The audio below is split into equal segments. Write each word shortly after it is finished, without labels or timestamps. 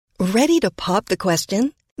Ready to pop the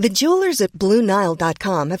question? The jewelers at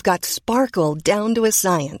BlueNile.com have got sparkle down to a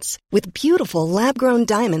science with beautiful lab-grown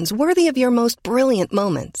diamonds worthy of your most brilliant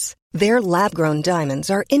moments. Their lab-grown diamonds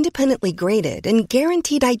are independently graded and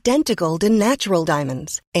guaranteed identical to natural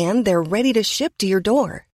diamonds, and they're ready to ship to your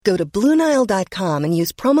door. Go to BlueNile.com and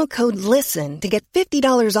use promo code LISTEN to get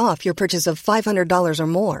 $50 off your purchase of $500 or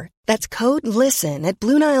more. That's code LISTEN at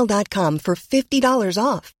BlueNile.com for $50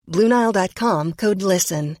 off. BlueNile.com, code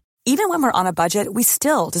LISTEN. Even when we're on a budget, we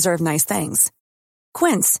still deserve nice things.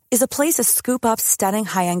 Quince is a place to scoop up stunning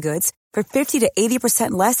high-end goods for 50 to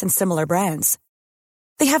 80% less than similar brands.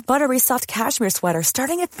 They have buttery soft cashmere sweaters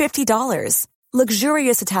starting at $50,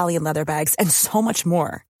 luxurious Italian leather bags, and so much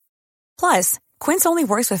more. Plus, Quince only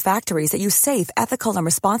works with factories that use safe, ethical, and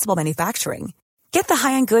responsible manufacturing. Get the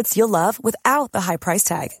high-end goods you'll love without the high price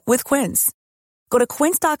tag with Quince. Go to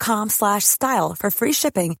quince.com/style for free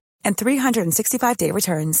shipping and 365-day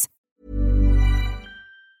returns.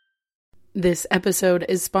 This episode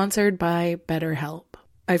is sponsored by BetterHelp.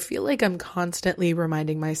 I feel like I'm constantly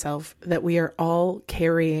reminding myself that we are all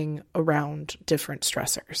carrying around different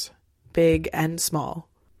stressors, big and small.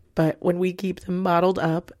 But when we keep them bottled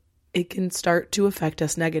up, it can start to affect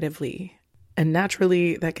us negatively. And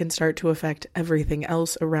naturally, that can start to affect everything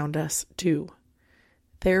else around us too.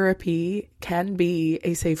 Therapy can be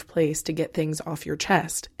a safe place to get things off your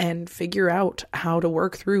chest and figure out how to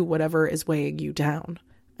work through whatever is weighing you down.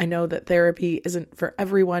 I know that therapy isn't for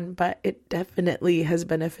everyone, but it definitely has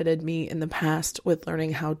benefited me in the past with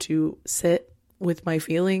learning how to sit with my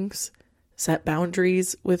feelings, set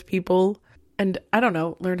boundaries with people, and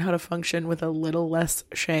learn how to function with a little less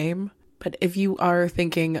shame. But if you are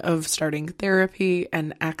thinking of starting therapy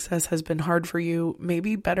and access has been hard for you,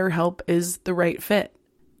 maybe BetterHelp is the right fit.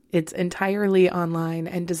 It's entirely online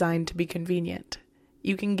and designed to be convenient.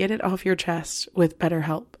 You can get it off your chest with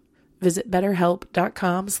BetterHelp. Visit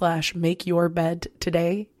BetterHelp.com/makeyourbed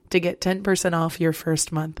today to get 10% off your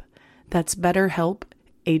first month. That's BetterHelp,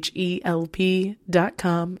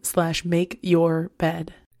 HELP.com/makeyourbed.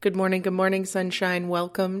 Good morning, sunshine.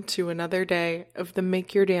 Welcome to another day of the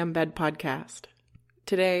Make Your Damn Bed podcast.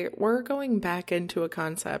 Today, we're going back into a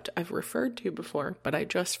concept I've referred to before, but I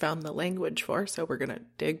just found the language for, so we're going to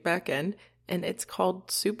dig back in, and it's called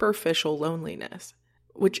superficial loneliness,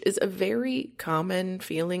 which is a very common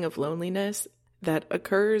feeling of loneliness that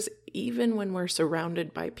occurs even when we're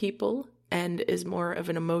surrounded by people and is more of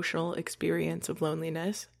an emotional experience of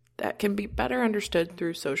loneliness that can be better understood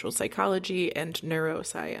through social psychology and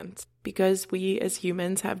neuroscience. Because we as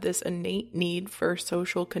humans have this innate need for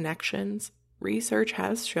social connections, research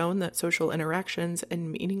has shown that social interactions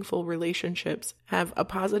and meaningful relationships have a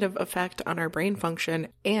positive effect on our brain function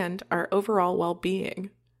and our overall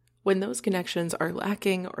well-being. When those connections are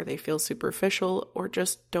lacking or they feel superficial or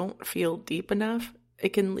just don't feel deep enough, it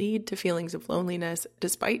can lead to feelings of loneliness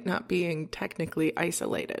despite not being technically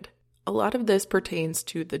isolated. A lot of this pertains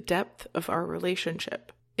to the depth of our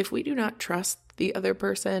relationship. If we do not trust the other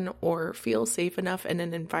person or feel safe enough in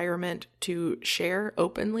an environment to share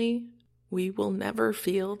openly, we will never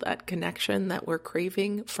feel that connection that we're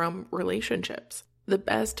craving from relationships. The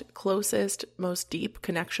best, closest, most deep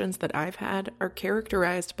connections that I've had are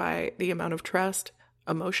characterized by the amount of trust,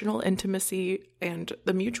 emotional intimacy, and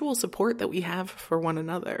the mutual support that we have for one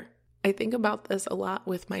another. I think about this a lot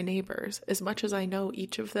with my neighbors. As much as I know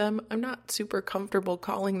each of them, I'm not super comfortable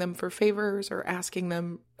calling them for favors or asking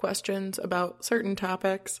them questions about certain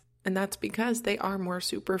topics. And that's because they are more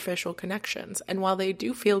superficial connections. And while they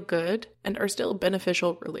do feel good and are still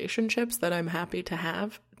beneficial relationships that I'm happy to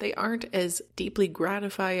have, they aren't as deeply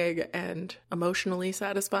gratifying and emotionally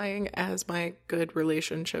satisfying as my good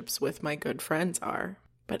relationships with my good friends are.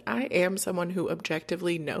 But I am someone who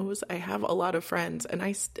objectively knows I have a lot of friends, and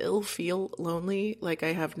I still feel lonely, like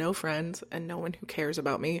I have no friends and no one who cares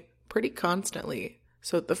about me pretty constantly.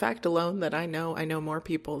 So the fact alone that I know more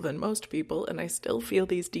people than most people, and I still feel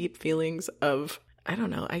these deep feelings of,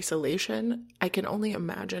 isolation, I can only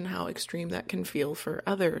imagine how extreme that can feel for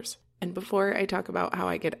others. And before I talk about how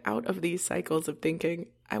I get out of these cycles of thinking,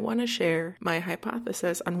 I want to share my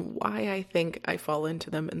hypothesis on why I think I fall into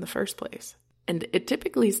them in the first place. And it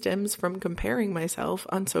typically stems from comparing myself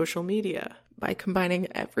on social media. By combining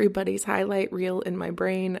everybody's highlight reel in my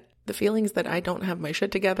brain, the feelings that I don't have my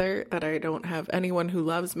shit together, that I don't have anyone who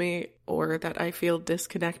loves me, or that I feel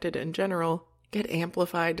disconnected in general, get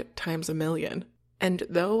amplified times a million. And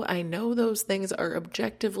though I know those things are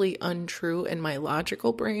objectively untrue in my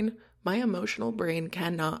logical brain, my emotional brain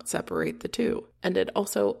cannot separate the two. And it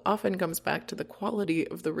also often comes back to the quality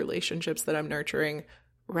of the relationships that I'm nurturing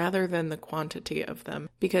rather than the quantity of them,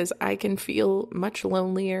 because I can feel much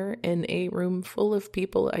lonelier in a room full of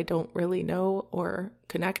people I don't really know or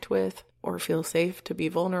connect with or feel safe to be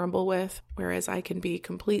vulnerable with, whereas I can be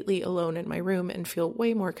completely alone in my room and feel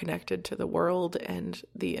way more connected to the world and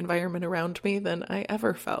the environment around me than I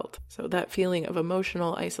ever felt. So that feeling of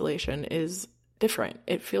emotional isolation is different.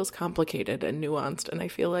 It feels complicated and nuanced, and I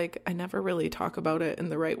feel like I never really talk about it in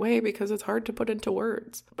the right way because it's hard to put into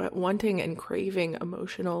words. But wanting and craving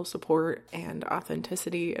emotional support and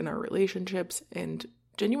authenticity in our relationships and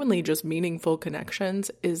genuinely just meaningful connections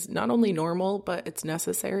is not only normal, but it's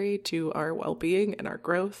necessary to our well-being and our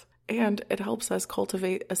growth. And it helps us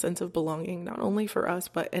cultivate a sense of belonging, not only for us,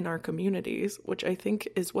 but in our communities, which I think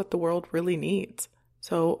is what the world really needs.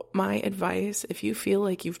 So my advice, if you feel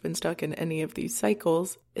like you've been stuck in any of these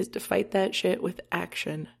cycles, is to fight that shit with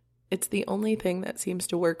action. It's the only thing that seems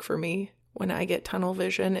to work for me. When I get tunnel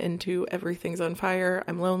vision into everything's on fire,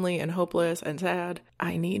 I'm lonely and hopeless and sad,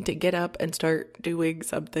 I need to get up and start doing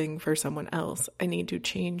something for someone else. I need to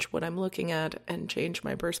change what I'm looking at and change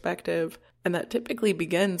my perspective. And that typically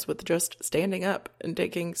begins with just standing up and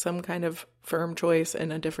taking some kind of firm choice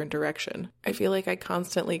in a different direction. I feel like I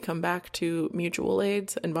constantly come back to mutual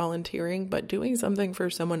aids and volunteering, but doing something for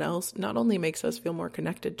someone else not only makes us feel more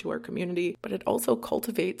connected to our community, but it also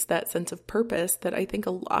cultivates that sense of purpose that I think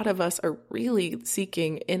a lot of us are really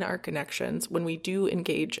seeking in our connections when we do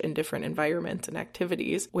engage in different environments and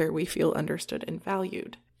activities where we feel understood and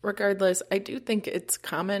valued. Regardless, I do think it's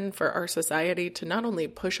common for our society to not only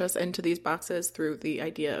push us into these boxes through the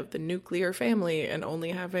idea of the nuclear family and only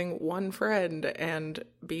having one friend and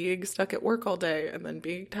being stuck at work all day and then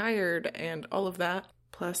being tired and all of that,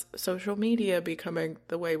 plus social media becoming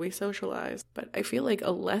the way we socialize. But I feel like a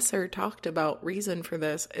lesser talked about reason for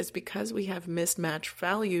this is because we have mismatched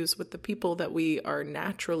values with the people that we are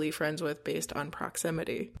naturally friends with based on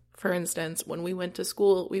proximity. For instance, when we went to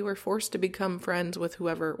school, we were forced to become friends with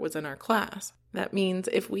whoever was in our class. That means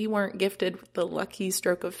if we weren't gifted with the lucky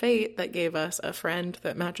stroke of fate that gave us a friend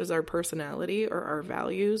that matches our personality or our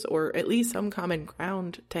values, or at least some common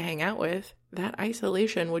ground to hang out with, that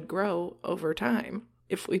isolation would grow over time.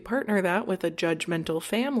 If we partner that with a judgmental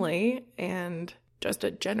family and just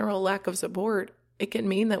a general lack of support, it can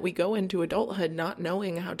mean that we go into adulthood not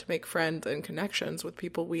knowing how to make friends and connections with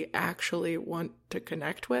people we actually want to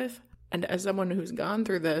connect with. And as someone who's gone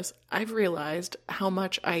through this, I've realized how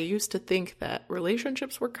much I used to think that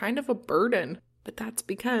relationships were kind of a burden. But that's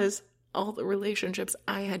because all the relationships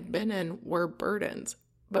I had been in were burdens.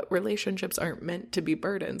 But relationships aren't meant to be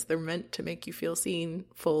burdens. They're meant to make you feel seen,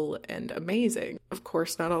 full, and amazing. Of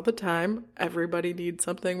course, not all the time. Everybody needs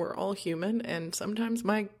something. We're all human, and sometimes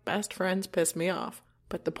my best friends piss me off.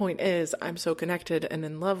 But the point is, I'm so connected and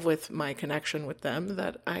in love with my connection with them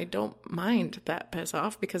that I don't mind that piss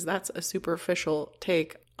off, because that's a superficial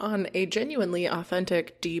take on a genuinely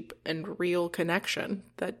authentic, deep, and real connection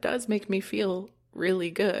that does make me feel really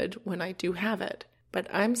good when I do have it. But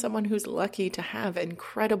I'm someone who's lucky to have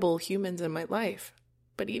incredible humans in my life.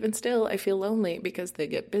 But even still, I feel lonely because they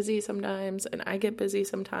get busy sometimes and I get busy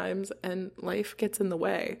sometimes and life gets in the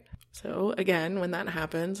way. So again, when that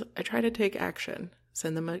happens, I try to take action.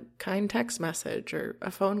 Send them a kind text message or a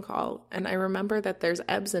phone call. And I remember that there's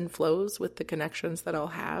ebbs and flows with the connections that I'll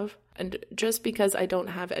have. And just because I don't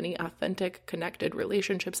have any authentic, connected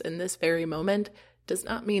relationships in this very moment does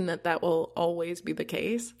not mean that that will always be the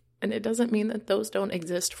case. And it doesn't mean that those don't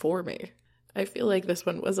exist for me. I feel like this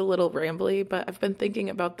one was a little rambly, but I've been thinking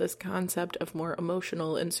about this concept of more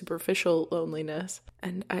emotional and superficial loneliness.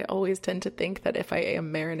 And I always tend to think that if I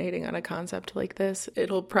am marinating on a concept like this,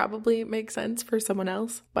 it'll probably make sense for someone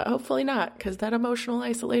else. But hopefully not, because that emotional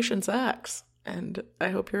isolation sucks. And I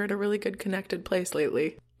hope you're in a really good connected place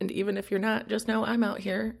lately. And even if you're not, just know I'm out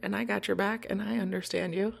here and I got your back and I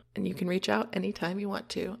understand you. And you can reach out anytime you want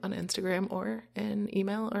to on Instagram or in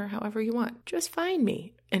email or however you want. Just find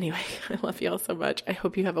me. Anyway, I love y'all so much. I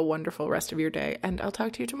hope you have a wonderful rest of your day, and I'll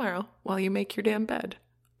talk to you tomorrow while you make your damn bed.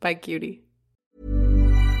 Bye, cutie.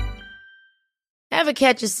 Ever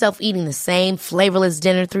catch yourself eating the same flavorless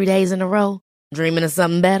dinner 3 days in a row? Dreaming of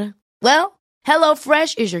something better? Well,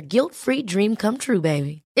 HelloFresh is your guilt-free dream come true,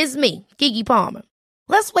 baby. It's me, Keke Palmer.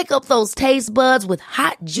 Let's wake up those taste buds with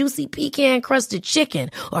hot, juicy pecan-crusted chicken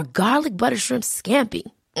or garlic butter shrimp scampi.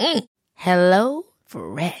 Hello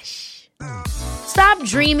Fresh. Stop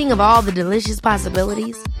dreaming of all the delicious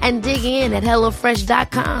possibilities and dig in at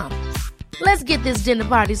HelloFresh.com. Let's get this dinner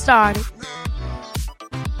party started.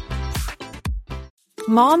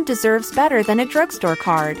 Mom deserves better than a drugstore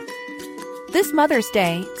card. This Mother's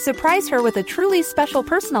Day, surprise her with a truly special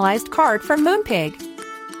personalized card from Moonpig.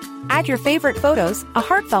 Add your favorite photos, a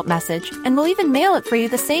heartfelt message, and we'll even mail it for you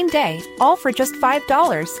the same day, all for just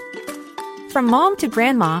 $5. From mom to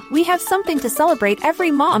grandma, we have something to celebrate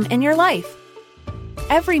every mom in your life.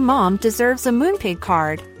 Every mom deserves a Moonpig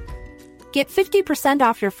card. Get 50%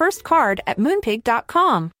 off your first card at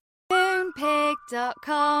Moonpig.com.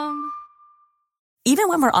 Moonpig.com. Even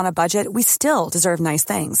when we're on a budget, we still deserve nice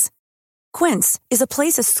things. Quince is a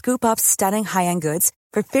place to scoop up stunning high-end goods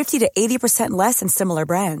for 50 to 80% less than similar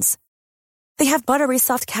brands. They have buttery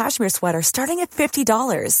soft cashmere sweaters starting at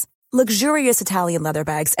 $50, luxurious Italian leather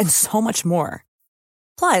bags, and so much more.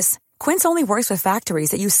 Plus, Quince only works with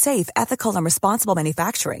factories that use safe, ethical, and responsible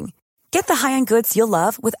manufacturing. Get the high-end goods you'll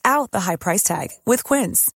love without the high price tag with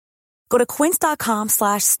Quince. Go to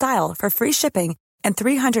quince.com/style for free shipping and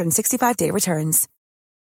 365-day returns.